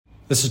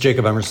This is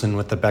Jacob Emerson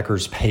with the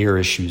Becker's Payer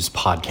Issues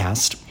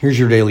podcast. Here's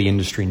your daily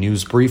industry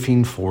news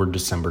briefing for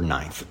December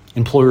 9th.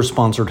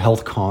 Employer-sponsored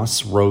health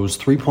costs rose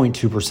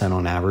 3.2%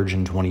 on average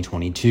in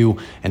 2022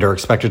 and are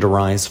expected to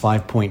rise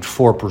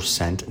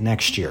 5.4%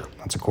 next year.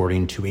 That's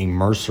according to a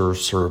Mercer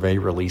survey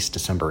released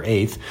December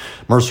 8th.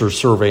 Mercer's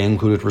survey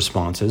included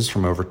responses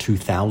from over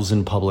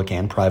 2,000 public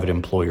and private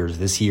employers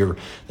this year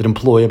that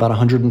employ about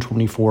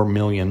 124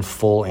 million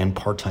full and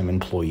part-time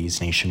employees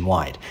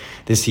nationwide.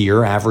 This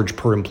year, average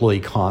per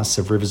employee costs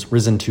have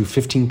risen to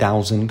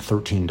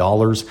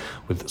 $15,013,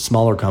 with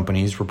smaller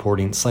companies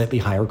reporting slightly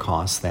higher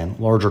costs than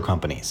larger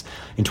companies.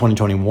 In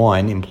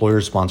 2021,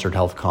 employer-sponsored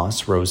health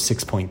costs rose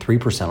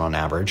 6.3% on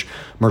average.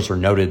 Mercer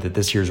noted that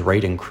this year's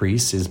rate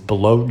increase is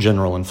below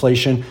general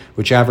inflation,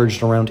 which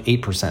averaged around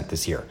 8%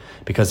 this year.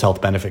 Because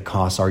health benefit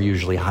costs are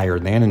usually higher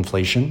than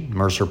inflation,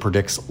 Mercer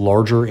predicts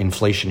larger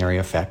inflationary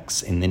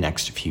effects in the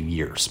next few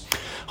years.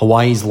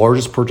 Hawaii's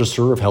largest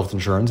purchaser of health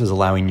insurance is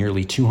allowing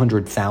nearly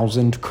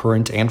 200,000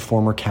 current and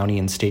former county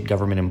and state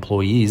government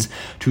employees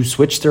to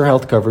switch their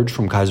health coverage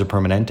from Kaiser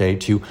Permanente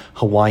to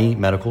Hawaii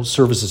Medical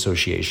Service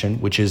Association,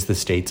 which is the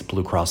state's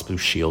Blue Cross Blue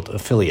Shield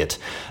affiliate.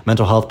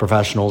 Mental health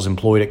professionals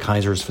employed at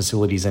Kaiser's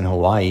facilities in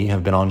Hawaii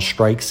have been on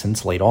strike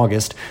since late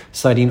August,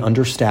 citing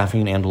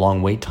understaffing and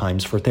long wait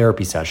times for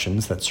therapy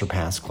sessions that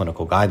surpass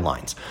clinical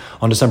guidelines.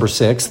 On December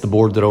 6th, the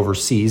board that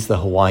oversees the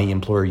Hawaii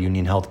Employer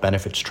Union Health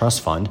Benefits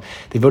Trust Fund,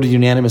 they voted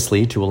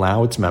unanimously to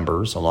allow its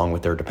members, along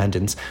with their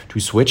dependents, to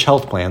switch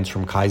health plans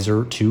from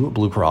Kaiser to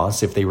Blue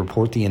Cross if they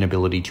report the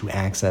inability to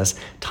access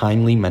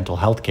timely mental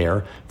health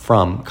care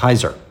from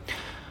Kaiser.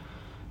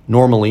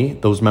 Normally,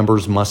 those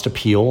members must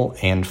appeal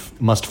and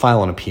must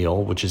file an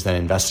appeal, which is then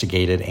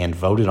investigated and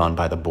voted on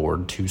by the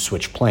board to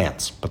switch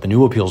plans. But the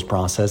new appeals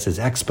process is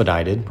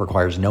expedited,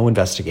 requires no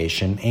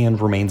investigation,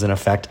 and remains in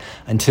effect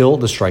until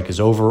the strike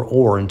is over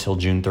or until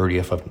June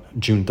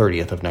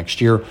 30th of next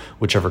year,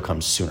 whichever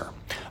comes sooner.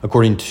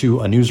 According to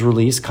a news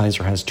release,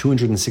 Kaiser has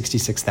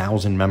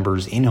 266,000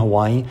 members in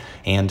Hawaii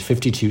and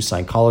 52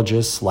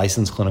 psychologists,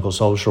 licensed clinical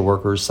social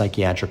workers,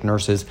 psychiatric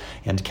nurses,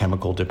 and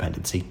chemical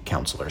dependency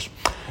counselors.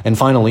 And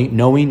finally,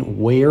 knowing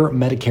where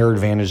Medicare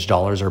Advantage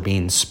dollars are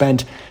being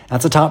spent,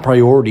 that's a top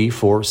priority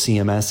for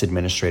CMS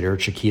Administrator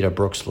Chiquita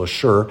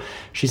Brooks-LaSure.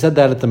 She said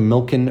that at the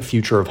Milken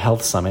Future of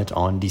Health Summit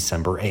on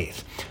December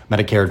 8th.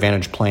 Medicare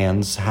Advantage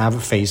plans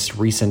have faced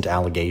recent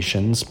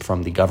allegations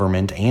from the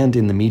government and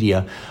in the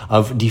media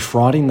of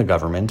defrauding the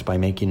government by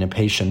making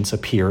patients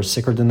appear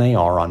sicker than they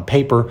are on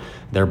paper,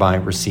 thereby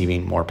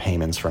receiving more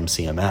payments from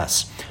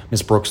CMS.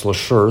 Ms.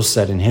 Brooks-LaSure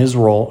said in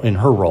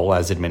her role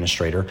as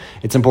administrator,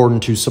 it's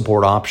important to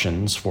support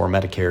options for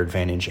Medicare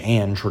Advantage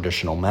and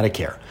traditional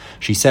Medicare.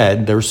 She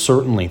said, there's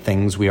certainly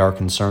things we are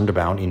concerned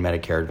about in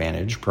Medicare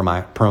Advantage,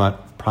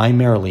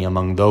 primarily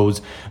among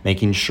those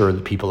making sure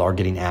that people are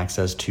getting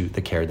access to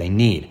the care they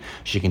need.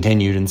 She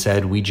continued and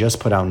said, we just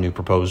put out new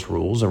proposed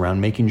rules around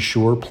making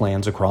sure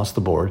plans across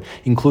the board,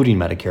 including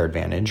Medicare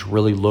Advantage,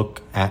 really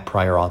look at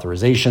prior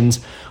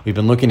authorizations. We've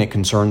been looking at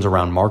concerns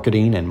around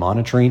marketing and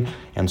monitoring,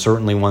 and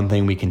certainly one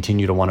thing we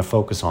continue to want to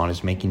focus on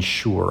is making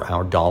sure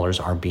our dollars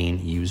are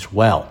being used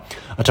well.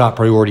 A top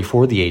priority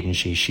for the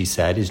agency, she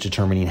said, is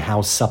determining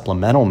how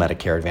supplemental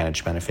Medicare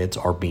Advantage benefits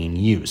are being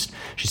used.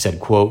 She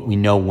said, quote, we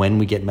know when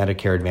we get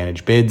Medicare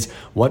Advantage bids,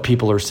 what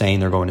people are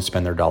saying they're going to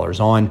spend their dollars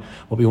on.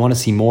 What we want to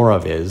see more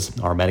of is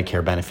our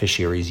Medicare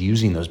beneficiaries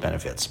using those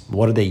benefits.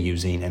 What are they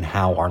using and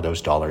how are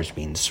those dollars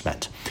being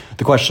spent?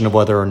 The question of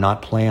whether or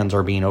not plans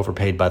are being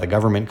overpaid by the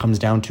government comes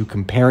down to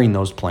comparing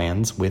those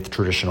plans with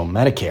traditional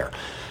Medicare.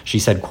 She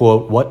said,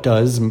 quote, what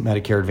does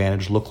Medicare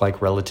Advantage look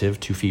like relative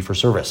to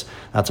fee-for-service?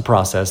 That's a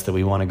process that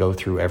we want to go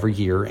through every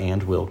year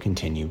and will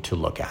continue to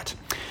look at.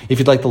 If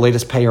you'd like the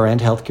latest payer and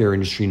healthcare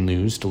industry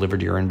news delivered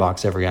to your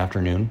inbox every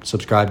afternoon,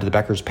 subscribe to the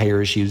Becker's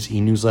Payer Issues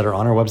e-newsletter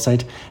on our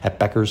website at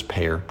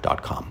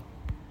beckerspayer.com.